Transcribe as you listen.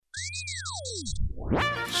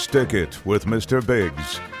Stick It with Mr.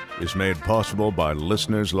 Biggs is made possible by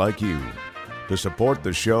listeners like you. To support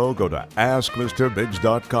the show, go to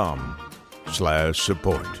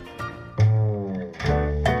askmrbiggs.com/support.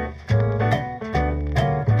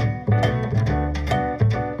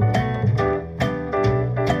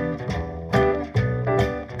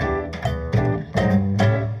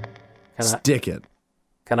 Stick it.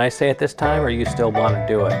 Can I say it this time, or you still want to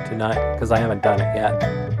do it tonight? Because I haven't done it yet.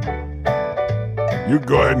 You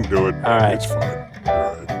go ahead and do it. All right. It's fine.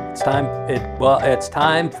 All right. It's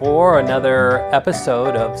time for another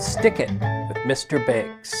episode of Stick It with Mr.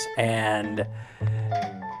 Biggs. And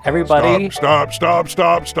everybody... Stop.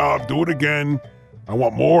 Do it again. I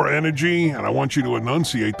want more energy, and I want you to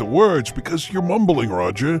enunciate the words because you're mumbling,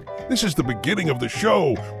 Roger. This is the beginning of the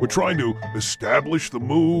show. We're trying to establish the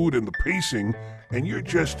mood and the pacing, and you're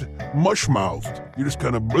just mush-mouthed. You're just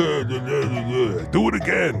kind of blah, blah, blah, blah. Do it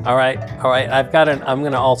again. All right. I'm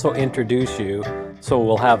going to also introduce you, so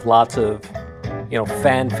we'll have lots of,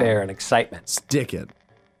 fanfare and excitement. Stick it.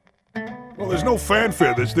 Well, there's no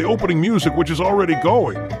fanfare. There's the opening music, which is already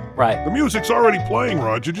going. Right. The music's already playing,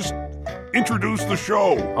 Roger. Just introduce the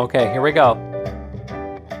show. Okay, here we go.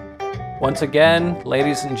 Once again,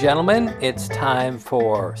 ladies and gentlemen, it's time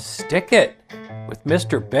for Stick It with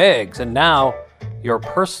Mr. Biggs. And now, your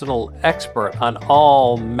personal expert on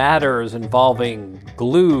all matters involving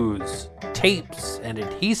glues, tapes, and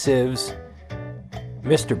adhesives,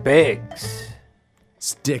 Mr. Biggs.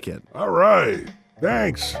 Stick it. All right.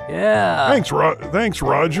 Thanks. Yeah. Thanks,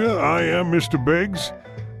 Roger. I am Mr. Biggs,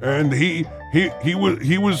 and he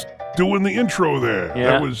was doing the intro there.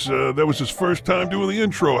 Yeah. That was his first time doing the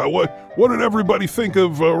intro. What did everybody think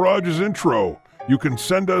of Roger's intro? You can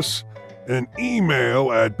send us an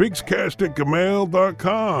email at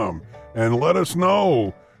bigscast@gmail.com and let us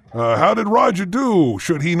know. How did Roger do?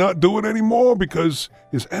 Should he not do it anymore because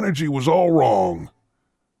his energy was all wrong?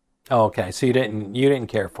 Okay, so you didn't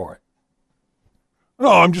care for it.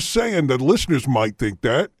 No, I'm just saying that listeners might think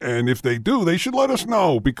that, and if they do, they should let us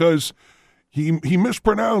know because he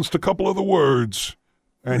mispronounced a couple of the words,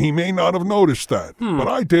 and he may not have noticed that. But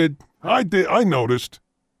I did. I noticed.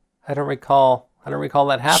 I don't recall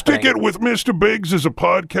that happening. Stick It with Mr. Biggs is a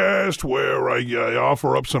podcast where I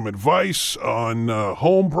offer up some advice on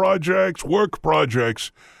home projects, work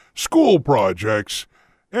projects, school projects,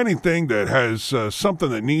 anything that has something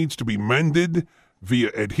that needs to be mended via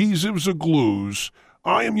adhesives or glues.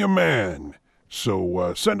 I am your man.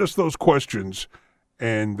 So send us those questions,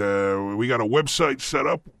 and we got a website set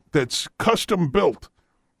up that's custom built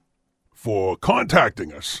for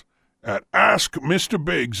contacting us at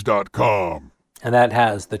askmrbiggs.com. And that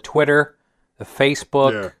has the Twitter, the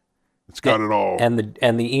Facebook. Yeah, it's got it all. And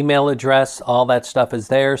the email address, all that stuff is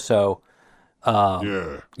there. So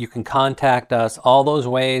you can contact us all those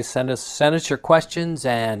ways. Send us your questions,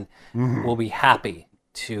 and we'll be happy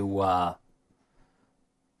to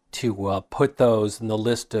put those in the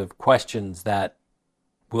list of questions that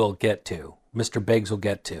we'll get to. Mr. Biggs will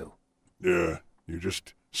get to. Yeah, you're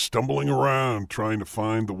just stumbling around trying to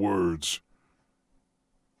find the words.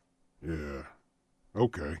 Yeah.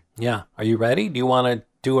 Okay. Yeah. Are you ready? Do you want to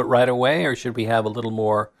do it right away, or should we have a little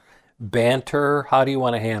more banter? How do you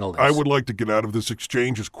want to handle this? I would like to get out of this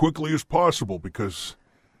exchange as quickly as possible because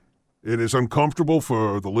it is uncomfortable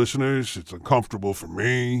for the listeners. It's uncomfortable for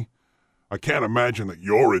me. I can't imagine that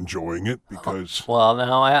you're enjoying it because... Well,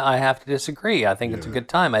 now I have to disagree. I think it's a good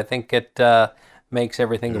time. I think it makes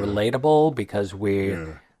everything relatable because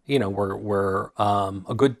we're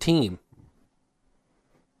a good team.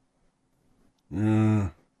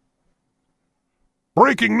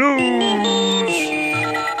 Breaking news!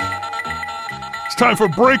 It's time for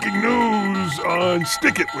breaking news on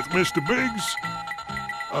Stick It with Mr. Biggs.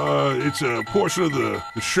 It's a portion of the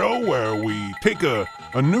show where we take a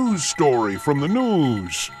news story from the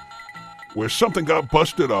news where something got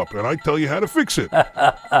busted up, and I tell you how to fix it.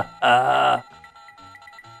 Yeah,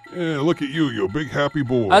 look at you, you're a big happy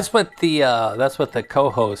boy. That's what the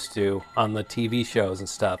co-hosts do on the TV shows and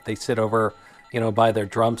stuff. They sit over, by their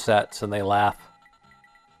drum sets and they laugh.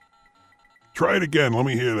 Try it again. Let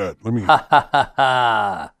me hear that.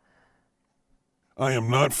 I am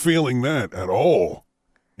not feeling that at all.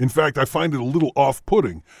 In fact, I find it a little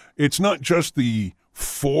off-putting. It's not just the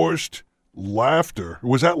forced laughter.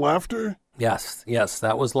 Was that laughter? Yes,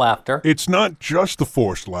 that was laughter. It's not just the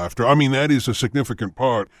forced laughter. I mean, that is a significant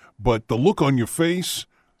part. But the look on your face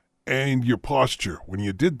and your posture when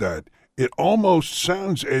you did that, it almost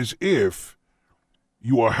sounds as if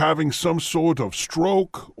you are having some sort of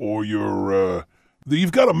stroke or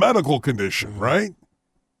you've got a medical condition, right?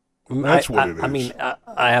 That's what it is. I mean,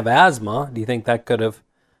 I have asthma. Do you think that could have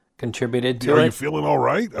contributed to it? Are you feeling all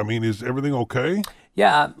right? I mean, is everything okay?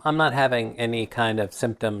 Yeah, I'm not having any kind of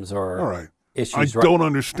symptoms or All right. issues. I don't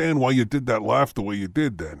understand why you did that laugh the way you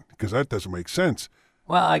did then, because that doesn't make sense.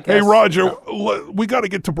 Well, I guess. Hey, Roger, we got to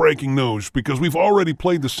get to breaking news because we've already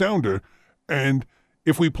played the sounder, and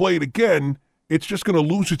if we play it again, it's just going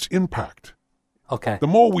to lose its impact. Okay. The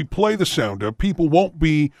more we play the sounder, people won't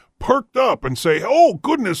be perked up and say, oh,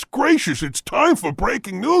 goodness gracious, it's time for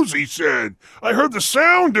breaking news, he said. I heard the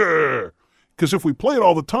sounder. Because if we play it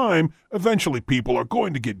all the time, eventually people are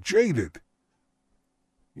going to get jaded.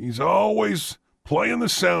 He's always playing the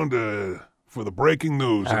sounder for the breaking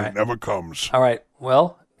news, All and right. it never comes. All right.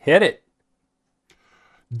 Well, hit it.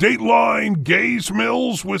 Dateline, Gays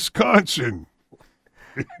Mills, Wisconsin.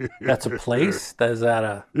 That's a place? Is that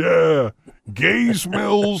a... Yeah, Gays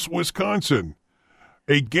Mills, Wisconsin.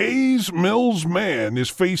 A Gays Mills man is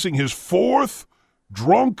facing his 4th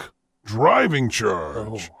drunk driving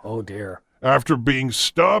charge Oh, dear. after being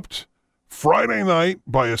stopped Friday night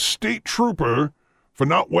by a state trooper for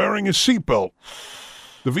not wearing a seatbelt.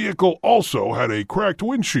 The vehicle also had a cracked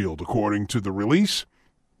windshield, according to the release.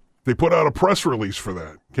 They put out a press release for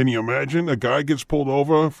that. Can you imagine? A guy gets pulled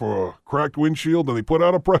over for a cracked windshield, and they put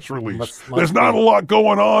out a press release. Must There's not a lot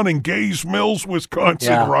going on in Gays Mills,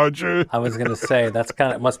 Wisconsin, Yeah. Roger. I was going to say, that's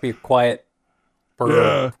kind of... must be a quiet...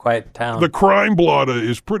 Yeah. Quiet town. The crime blotter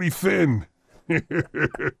is pretty thin. Did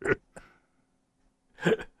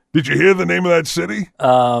you hear the name of that city?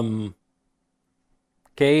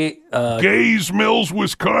 Gays Mills,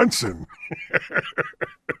 Wisconsin.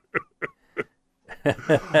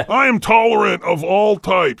 I am tolerant of all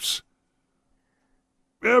types.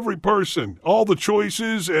 Every person, all the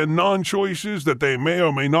choices and non-choices that they may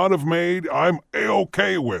or may not have made, I'm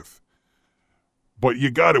A-okay with. But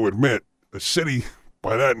you got to admit, a city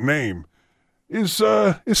by that name is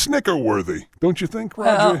snicker-worthy, don't you think,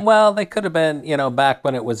 Roger? Well, they could have been, back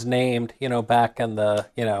when it was named, back in the,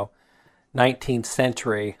 19th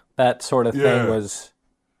century. That sort of Yeah. thing was...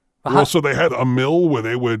 Well, so they had a mill where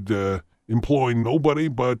they would employ nobody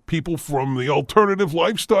but people from the alternative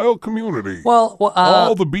lifestyle community. Well,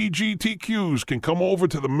 All the BGTQs can come over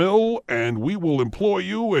to the mill, and we will employ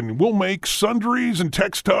you, and we'll make sundries and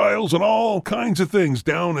textiles and all kinds of things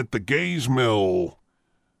down at the Gays Mill.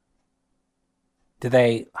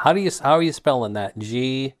 how are you spelling that?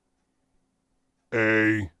 G...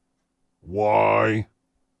 A-Y-S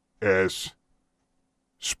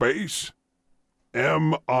space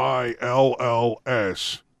M-I-L-L-S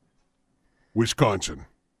Wisconsin.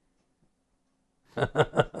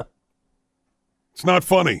 It's not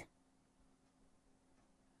funny.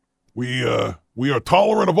 We are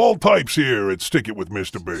tolerant of all types here at Stick It with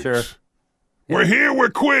Mr. Biggs. Sure. We're here, we're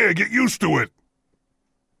queer, get used to it.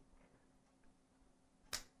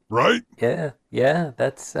 Right? Yeah,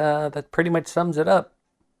 that pretty much sums it up.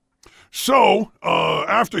 So,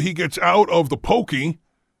 after he gets out of the pokey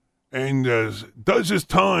and does his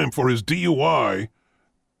time for his DUI,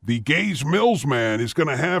 the Gays Mills man is going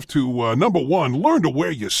to have to, number one, learn to wear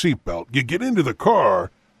your seatbelt. You get into the car,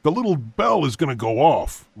 the little bell is going to go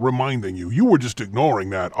off, reminding you. You were just ignoring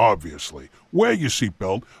that, obviously. Wear your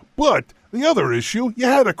seatbelt. But the other issue, you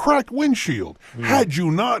had a cracked windshield. Had you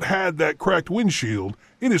not had that cracked windshield,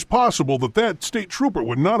 it is possible that state trooper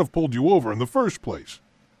would not have pulled you over in the first place.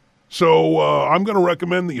 So I'm going to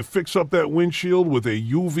recommend that you fix up that windshield with a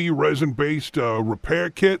UV resin-based repair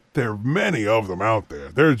kit. There are many of them out there.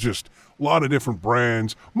 There's just a lot of different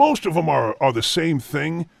brands. Most of them are the same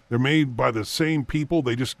thing. They're made by the same people.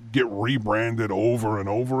 They just get rebranded over and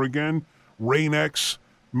over again. Rain-X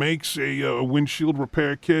makes a windshield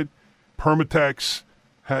repair kit. Permatex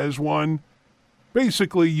has one.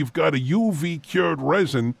 Basically, you've got a UV-cured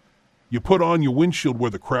resin. You put on your windshield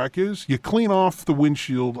where the crack is. You clean off the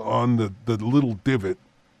windshield on the little divot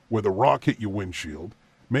where the rock hit your windshield.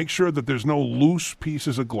 Make sure that there's no loose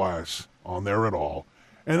pieces of glass on there at all.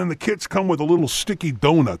 And then the kits come with a little sticky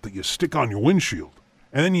donut that you stick on your windshield.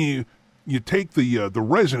 And then you take the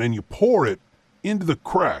resin and you pour it into the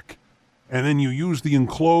crack. And then you use the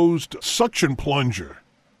enclosed suction plunger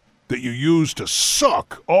that you use to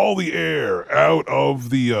suck all the air out of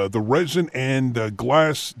the resin and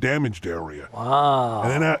glass damaged area. Wow.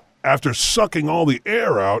 And then after sucking all the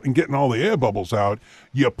air out and getting all the air bubbles out,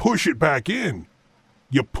 you push it back in.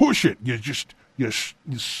 You push it. You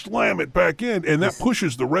slam it back in, and that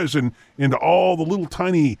pushes the resin into all the little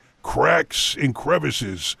tiny cracks and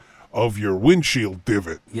crevices of your windshield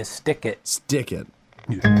divot. You stick it. Stick it.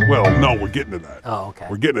 Well, no, we're getting to that. Oh, okay.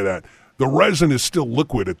 We're getting to that. The resin is still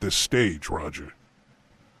liquid at this stage, Roger.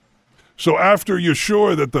 So after you're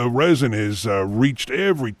sure that the resin is reached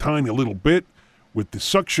every tiny little bit with the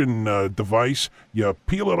suction device, you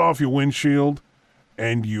peel it off your windshield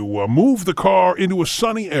and you move the car into a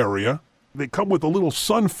sunny area. They come with a little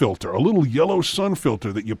sun filter, a little yellow sun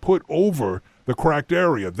filter that you put over the cracked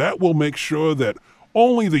area. That will make sure that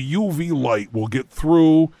only the UV light will get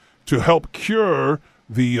through to help cure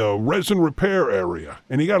the resin repair area.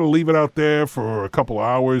 And you got to leave it out there for a couple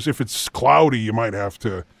hours. If it's cloudy, you might have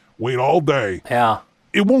to wait all day. Yeah.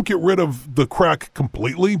 It won't get rid of the crack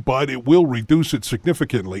completely, but it will reduce it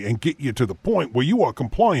significantly and get you to the point where you are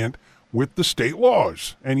compliant with the state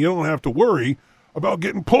laws. And you don't have to worry about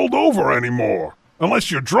getting pulled over anymore,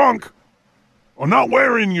 unless you're drunk or not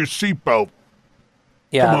wearing your seatbelt.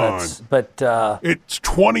 Yeah, Come on. but It's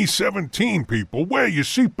 2017, people. Wear your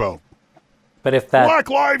seatbelt. if that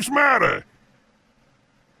Black Lives Matter.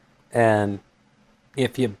 and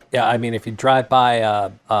if you drive by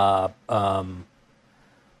a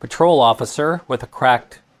patrol officer with a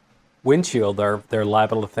cracked windshield, they're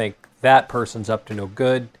liable to think that person's up to no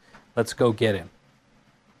good. Let's go get him.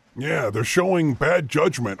 Yeah, they're showing bad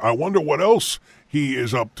judgment. I wonder what else he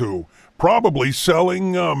is up to. Probably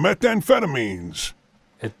selling methamphetamines.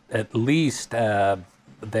 At least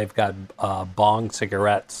they've got bong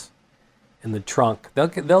cigarettes in the trunk.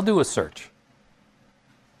 They'll do a search.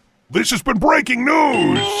 This has been breaking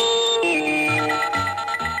news.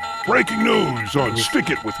 Breaking news on Stick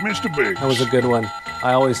It with Mr. Biggs. That was a good one.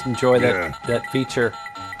 I always enjoy Yeah. that feature.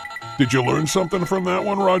 Did you learn something from that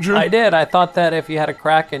one, Roger? I did. I thought that if you had a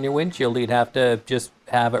crack in your windshield, you'd have to just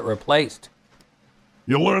have it replaced.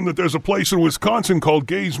 You learned that there's a place in Wisconsin called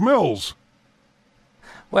Gays Mills.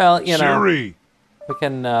 Well, Siri, we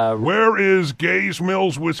can. where is Gays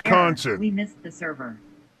Mills, Error. Wisconsin? We missed the server.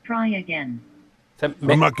 Try again.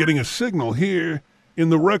 I'm not getting a signal here in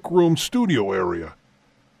the Rec Room studio area.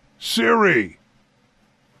 Siri.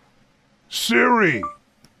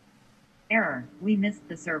 Error. We missed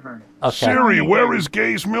the server. Okay. Siri, where is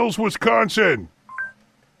Gays Mills, Wisconsin?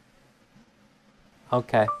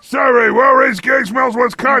 Okay. Siri, where is Gays Mills, Error.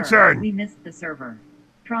 Wisconsin? We missed the server.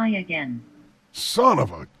 Try again. Son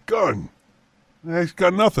of a gun. I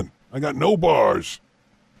got nothing. I got no bars.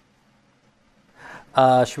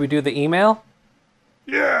 Should we do the email?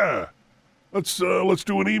 Yeah. Let's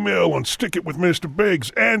do an email on Stick It with Mr.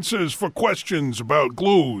 Biggs. Answers for questions about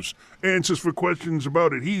glues. Answers for questions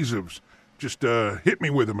about adhesives. Just hit me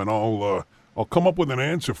with them and I'll come up with an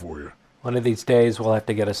answer for you. One of these days, we'll have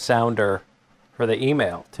to get a sounder for the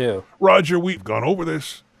email too. Roger, we've gone over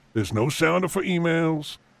this. There's no sounder for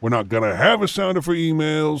emails. We're not going to have a sounder for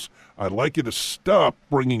emails. I'd like you to stop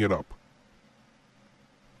bringing it up.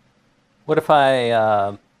 What if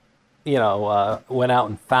I, went out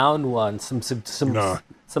and found one? Some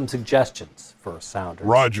suggestions for a sounder.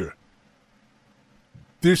 Roger,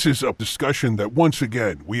 this is a discussion that, once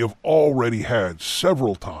again, we have already had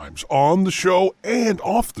several times on the show and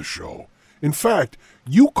off the show. In fact,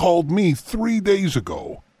 you called me 3 days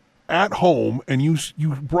ago at home and you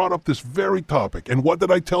brought up this very topic. And what did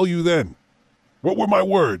I tell you then? What were my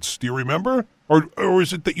words? Do you remember? Or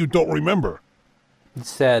is it that you don't remember? You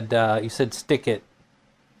said stick it.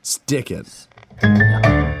 Stick it.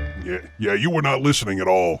 Yeah, you were not listening at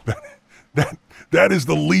all. That is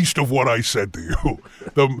the least of what I said to you.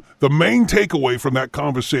 The main takeaway from that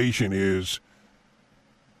conversation is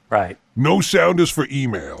Right. no sounders for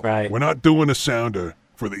email. Right. We're not doing a sounder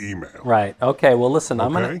for the email. Right. Okay. Well, listen.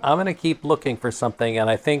 Okay. I'm gonna keep looking for something, and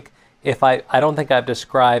I think I don't think I've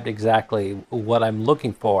described exactly what I'm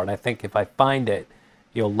looking for, and I think if I find it,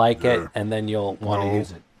 you'll like it, and then you'll want to No.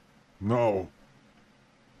 use it. No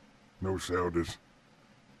sounders.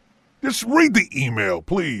 Just read the email,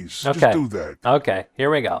 please. Okay. Just do that. Okay. Here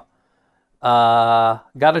we go.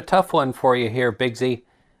 Got a tough one for you here, Bigsy.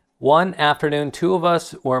 One afternoon, two of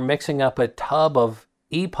us were mixing up a tub of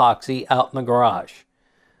epoxy out in the garage.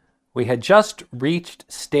 We had just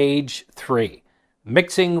reached stage 3,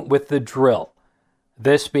 mixing with the drill.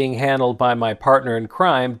 This being handled by my partner in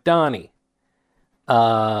crime, Donnie.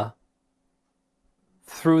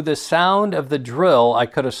 Through the sound of the drill, I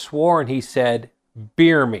could have sworn he said,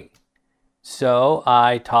 "Beer me." So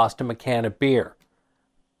I tossed him a can of beer.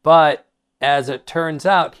 But as it turns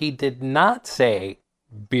out, he did not say,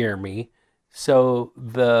 "Beer me." So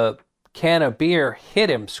the can of beer hit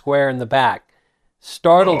him square in the back,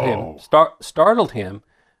 startled him,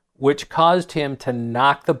 which caused him to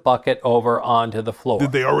knock the bucket over onto the floor.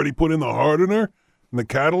 Did they already put in the hardener and the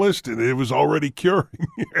catalyst and it was already curing?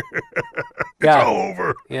 It's all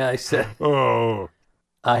over. Yeah, I said. Oh.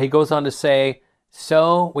 He goes on to say,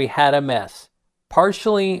 so we had a mess.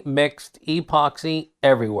 Partially mixed epoxy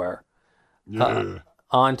everywhere. Yeah.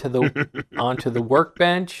 onto the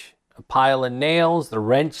workbench, a pile of nails, the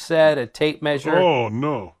wrench set, a tape measure, Oh,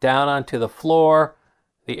 no. down onto the floor,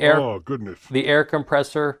 the Oh, goodness. air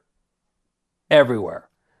compressor, everywhere.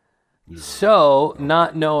 So,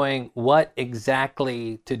 not knowing what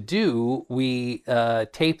exactly to do, we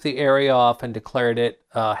taped the area off and declared it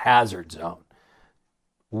a hazard zone.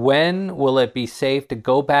 When will it be safe to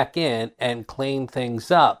go back in and clean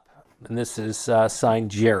things up? And this is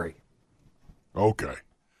signed Jerry. Okay.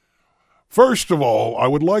 First of all, I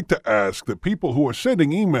would like to ask that people who are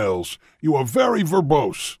sending emails, you are very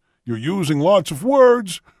verbose. You're using lots of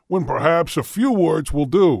words when perhaps a few words will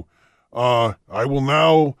do. I will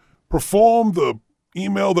now perform the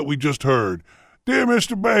email that we just heard. Dear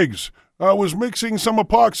Mr. Beggs, I was mixing some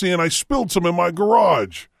epoxy and I spilled some in my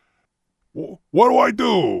garage. What do I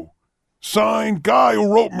do? Signed, Guy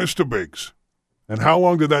who wrote Mr. Biggs. And how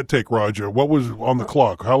long did that take, Roger? What was on the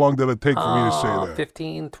clock? How long did it take for me to say that?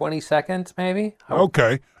 15, 20 seconds, maybe?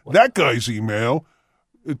 Okay. That guy's email,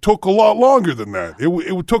 it took a lot longer than that.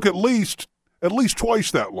 It took at least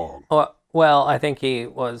twice that long. Well, I think he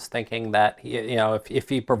was thinking that if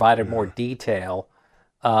he provided more detail,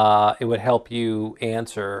 it would help you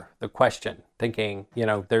answer the question. Thinking,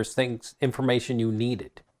 there's information you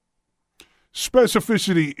needed.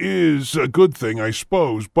 Specificity is a good thing, I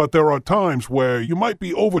suppose, but there are times where you might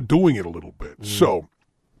be overdoing it a little bit. So,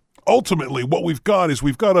 ultimately, what we've got is an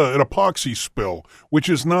epoxy spill, which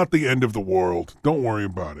is not the end of the world. Don't worry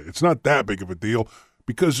about it. It's not that big of a deal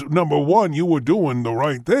because, number one, you were doing the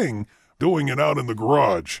right thing, doing it out in the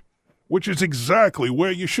garage, which is exactly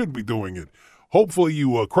where you should be doing it. Hopefully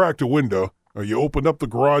you cracked a window or you opened up the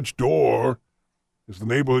garage door as the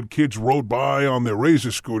neighborhood kids rode by on their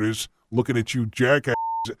razor scooters looking at you jackass.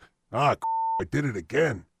 I did it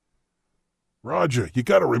again. Roger, you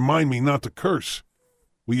got to remind me not to curse.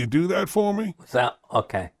 Will you do that for me?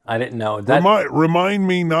 Okay? I didn't know. Remind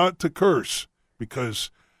me not to curse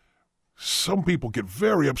because some people get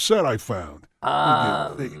very upset, I found.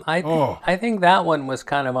 I think that one was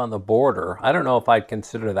kind of on the border. I don't know if I'd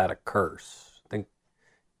consider that a curse. I think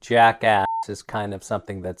jackass is kind of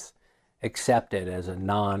something that's accepted as a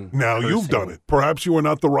non-cursing. Now, you've done it. Perhaps you are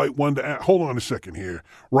not the right one to ask. Hold on a second here.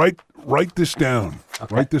 Write this down.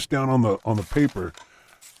 Okay. Write this down on the paper.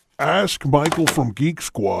 Ask Michael from Geek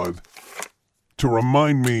Squad to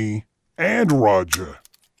remind me and Roger.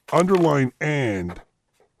 Underline and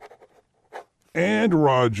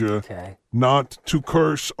Roger not to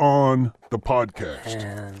curse on the podcast.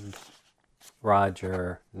 And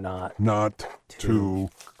Roger not to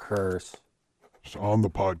curse on the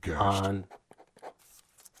podcast. On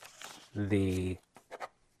the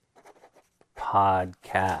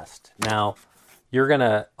podcast. Now, you're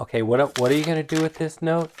gonna what are you gonna do with this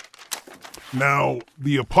note? Now,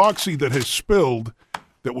 the epoxy that has spilled,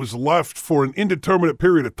 that was left for an indeterminate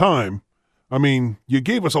period of time. I mean, you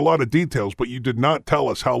gave us a lot of details, but you did not tell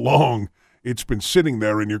us how long it's been sitting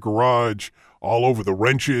there in your garage, all over the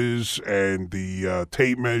wrenches and the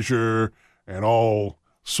tape measure and all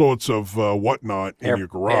sorts of whatnot in your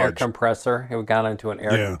garage. Air compressor. It got into an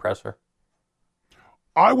air compressor.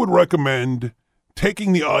 I would recommend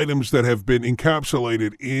taking the items that have been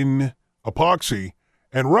encapsulated in epoxy,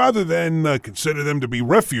 and rather than consider them to be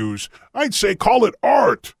refuse, I'd say call it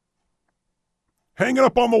art. Hang it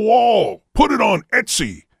up on the wall. Put it on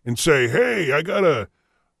Etsy and say, hey, I got a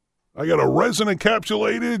resin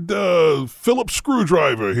encapsulated Phillips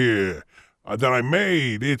screwdriver here that I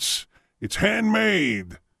made. It's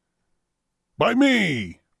handmade by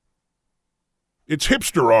me. It's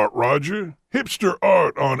hipster art, Roger. Hipster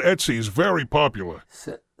art on Etsy is very popular.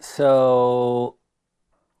 So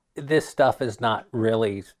this stuff is not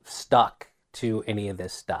really stuck to any of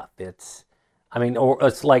this stuff. It's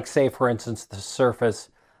like, say, for instance, the surface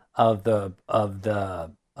of the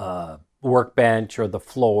workbench or the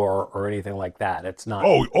floor or anything like that. It's not.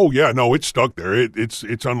 Oh yeah, no, it's stuck there. It's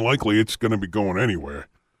unlikely it's going to be going anywhere.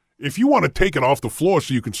 If you want to take it off the floor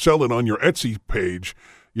so you can sell it on your Etsy page,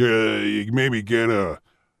 you maybe get a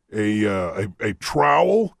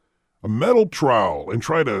trowel, a metal trowel, and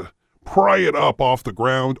try to pry it up off the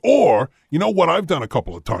ground. Or, you know what I've done a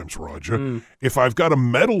couple of times, Roger? If I've got a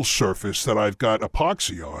metal surface that I've got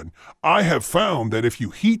epoxy on, I have found that if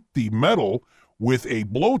you heat the metal with a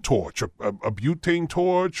blowtorch, a butane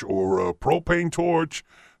torch or a propane torch,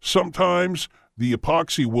 sometimes the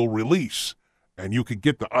epoxy will release and you could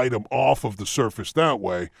get the item off of the surface that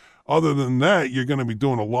way. Other than that, you're going to be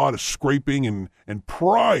doing a lot of scraping and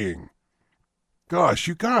prying. Gosh,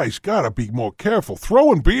 you guys got to be more careful.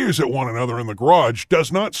 Throwing beers at one another in the garage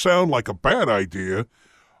does not sound like a bad idea,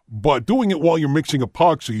 but doing it while you're mixing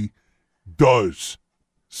epoxy does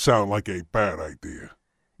sound like a bad idea.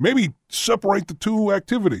 Maybe separate the two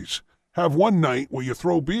activities. Have one night where you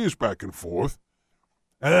throw beers back and forth,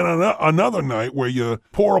 and then another night where you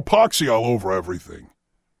pour epoxy all over everything.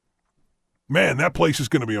 Man, that place is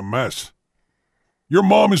going to be a mess. Your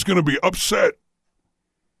mom is going to be upset.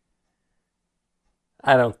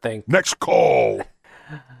 I don't think. Next call.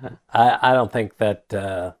 I don't think that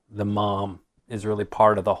the mom is really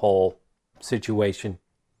part of the whole situation.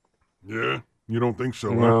 Yeah, you don't think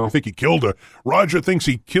so? No. Huh? I think he killed her. Roger thinks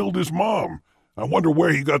he killed his mom. I wonder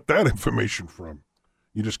where he got that information from.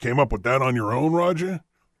 You just came up with that on your own, Roger?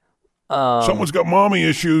 Someone's got mommy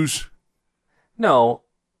issues. No,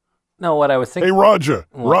 what I was thinking.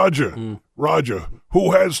 Hey, Roger,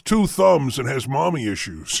 who has two thumbs and has mommy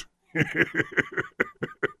issues?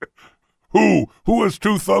 Who has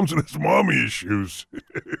two thumbs and has mommy issues?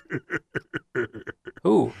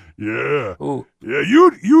 Who? Yeah. Who? Yeah,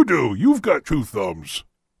 you do. You've got two thumbs.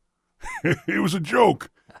 It was a joke.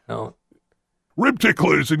 No. Rib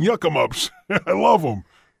ticklers and yuck-em-ups. I love them.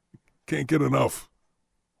 Can't get enough.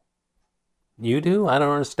 You do? I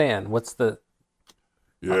don't understand. What's the...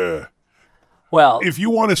 Yeah. Well... If you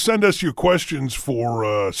want to send us your questions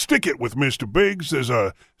for Stick It with Mr. Biggs, there's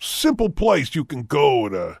a simple place you can go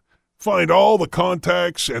to find all the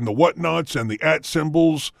contacts and the whatnots and the @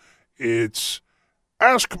 symbols. It's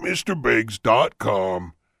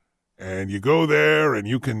askmrbiggs.com, and you go there and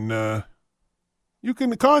you can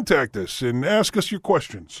contact us and ask us your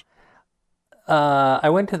questions. I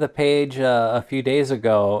went to the page a few days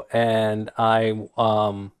ago, and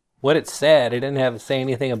what it said, it didn't say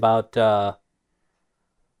anything about... I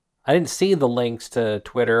didn't see the links to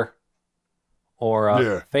Twitter or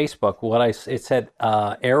Facebook. It said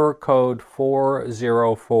error code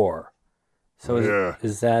 404. So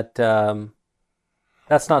is that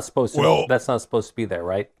that's not supposed to be there,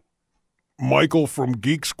 right? Michael from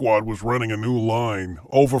Geek Squad was running a new line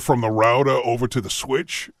over from the router over to the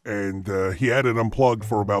switch, and he had it unplugged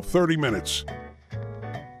for about 30 minutes.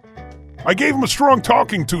 I gave him a strong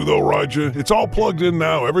talking to, though, Roger. It's all plugged in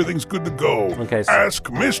now. Everything's good to go. Okay. So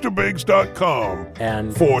AskMrBiggs.com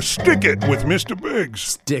and for Stick It with Mr. Biggs.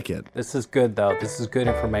 Stick it. This is good, though. This is good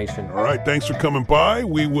information. All right. Thanks for coming by.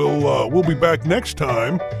 We'll be back next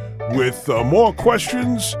time with more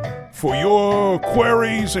questions for your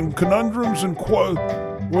queries and conundrums and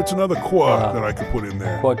what's another that I could put in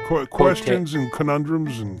there? Questions and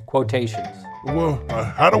conundrums and quotations. Well,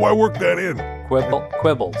 how do I work that in?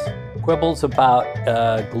 Quibbles about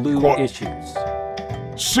glue issues.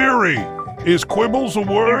 Siri, is quibbles a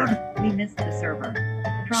word? We missed the server.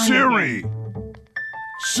 Try Siri. again.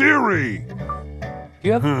 Siri. Do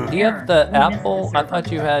you have the We Apple? missed the I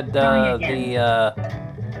thought you had Try the.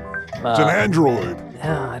 It's an Android.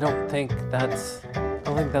 Yeah, I don't think that's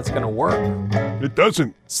gonna work. It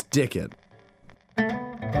doesn't. Stick it.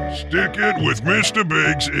 Stick It with Mr.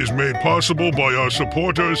 Biggs is made possible by our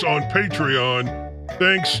supporters on Patreon.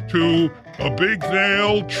 Thanks to A Big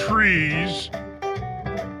Nail Trees,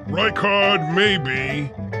 Rycard Maybe,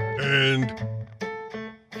 and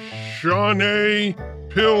Shawnee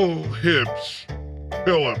Phillips.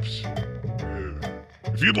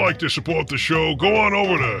 If you'd like to support the show, go on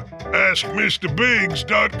over to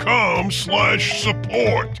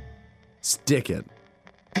AskMrBiggs.com/support. Stick it.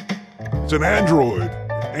 It's an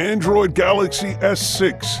Android Galaxy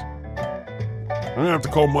S6. I'm going to have to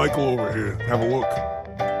call Michael over here, have a look.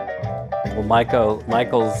 Well,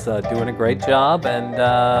 Michael's doing a great job, and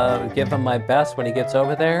give him my best when he gets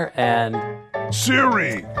over there. And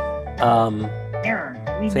Siri. Error.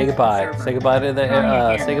 We Say missed goodbye. the server. Say goodbye to the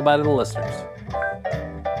Try again. say goodbye to the listeners.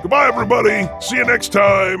 Goodbye, everybody. See you next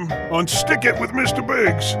time on Stick It with Mr.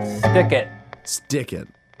 Biggs. Stick it. Stick it.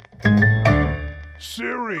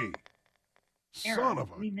 Siri. Error. Son of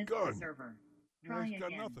We a missed the gun. server. You know, Try he's got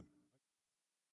again. nothing.